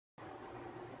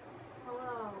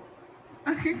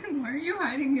Why are you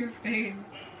hiding your face?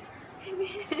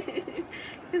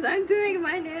 Because I'm doing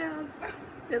my nails.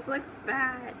 This looks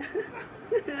bad.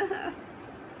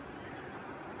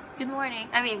 Good morning.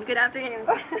 I mean, good afternoon.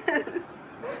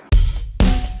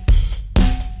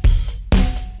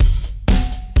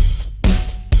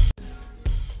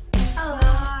 Hello.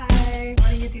 Hi.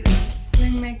 What are you doing?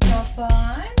 Doing makeup on.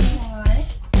 Why?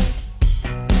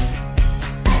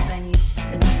 I need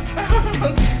to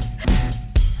know.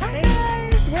 Hi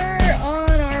guys. We're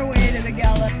on our way to the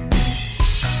gala.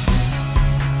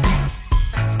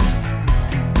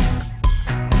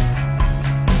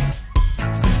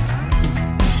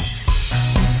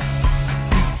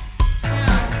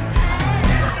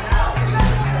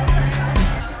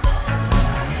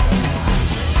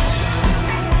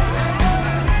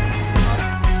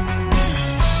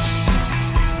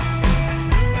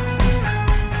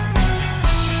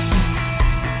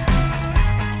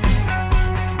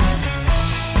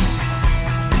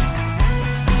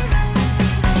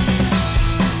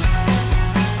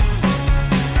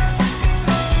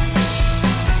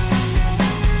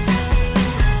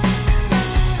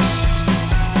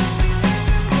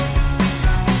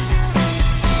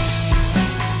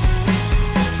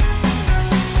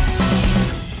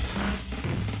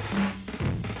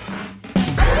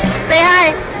 Say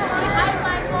hi.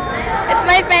 It's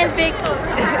my friend Vic.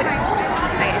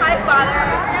 Hi, father.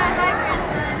 Yeah, hi,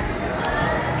 grandson.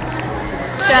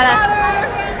 Shut up.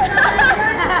 Grandson.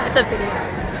 It's a video.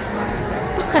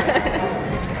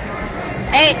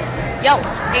 Hey, yo,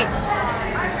 hey.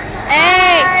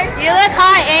 Hey, you look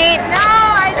hot, ain't? No,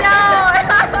 I don't.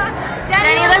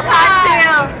 Jenny looks hot too.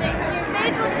 Your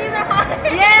face looks even hotter.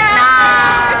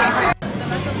 Nah.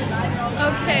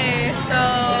 Okay, so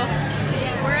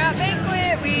we're at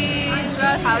banquet. We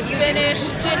just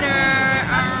finished dinner.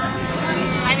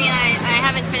 I mean, I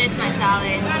haven't finished my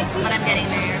salad, but I'm getting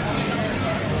there.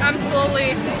 I'm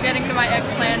slowly getting to my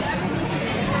eggplant.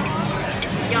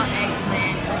 Yo,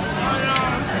 eggplant.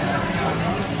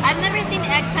 I've never seen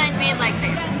eggplant made like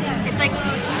this. It's like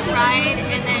fried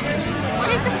and then, what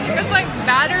is it? It's like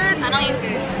battered I don't eat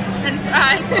food. and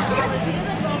fried.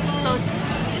 So,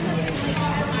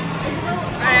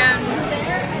 And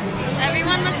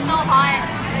everyone looks so hot.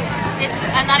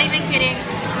 I'm not even kidding.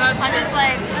 that's I'm just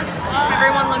like,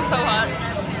 everyone looks so hot.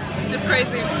 It's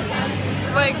crazy.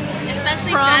 It's like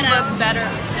especially prom Greta. but better.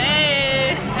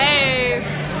 Hey, hey.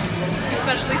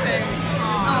 Especially Faye.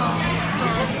 Oh.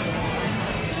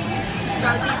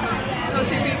 Bro, TV. Oh,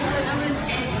 TV.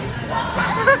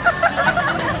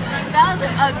 That was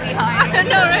an ugly heart. I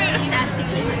know, right? Tattoo.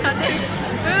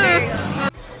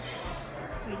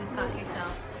 We just got kicked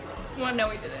out. Well, no,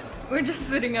 we didn't. We're just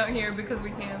sitting out here because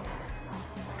we can.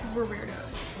 Because we're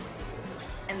weirdos.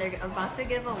 And they're about to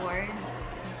give awards,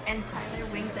 and Tyler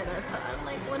winked at us. So I'm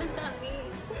like, what does that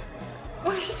mean?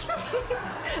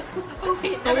 Oh,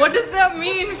 wait, But what does that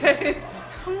mean, Faith?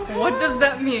 What does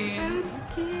that mean? I'm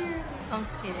scared. I'm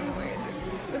scared.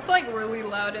 It's like really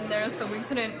loud in there, so we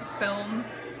couldn't film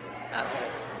at all.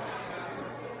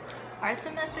 Our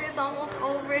semester is almost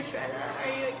over, Shredda.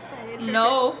 Are you excited? For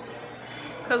No,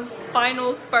 because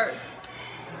finals first.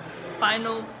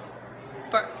 Finals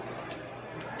first.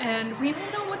 And we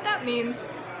don't know what that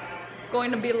means.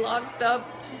 Going to be locked up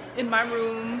in my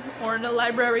room or in a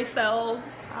library cell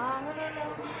I don't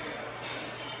know.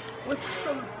 with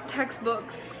some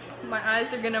textbooks. My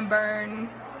eyes are gonna burn.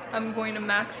 I'm going to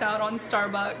max out on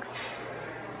Starbucks.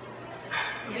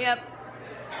 Yep.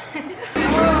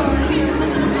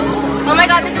 Oh my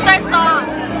god, this is our song.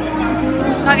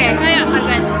 Okay, Yeah. I'm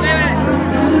good.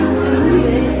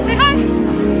 Say hi.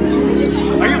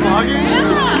 Are you vlogging?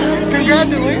 Yeah.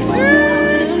 Congratulations!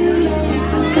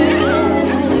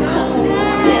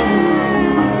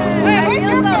 Wait, where's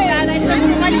your face? I spent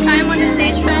too much time on the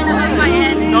stage trying to hug my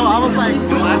head. No, I was like,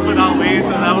 last but not least,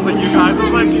 and I was like, you guys, I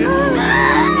was like,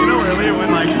 you know earlier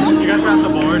when like, you guys were at the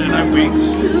board and I winked?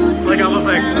 Like, I was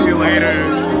like, see you later.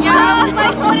 Yeah, I was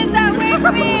like, what does that wink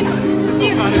mean?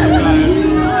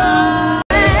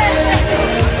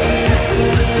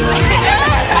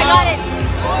 I got it.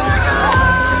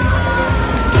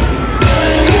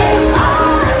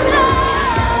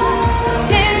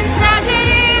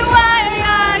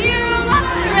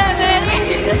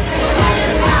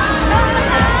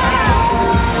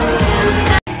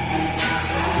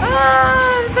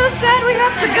 I'm so sad we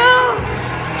have to go.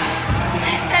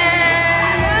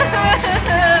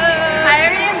 I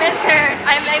already miss her.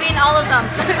 I mean, all of them.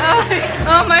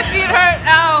 Oh, my feet hurt.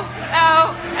 Ow,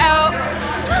 ow, ow.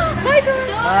 My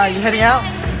God. You heading out?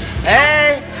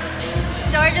 Hey!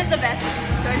 George is the best.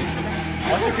 George is the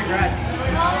best. What's your congrats?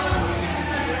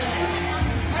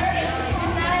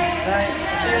 Good Alright, see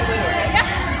you guys later, okay? Yeah.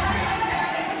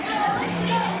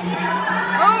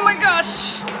 Oh my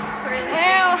gosh. Really?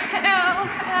 Ow, ow,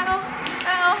 ow,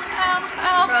 ow, ow,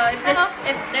 ow. Bro, ow.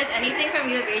 if there's anything from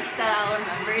U of H that I'll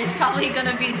remember, it's probably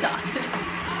gonna be Doc.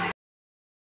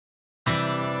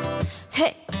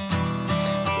 Hey,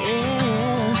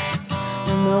 yeah,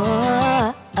 no.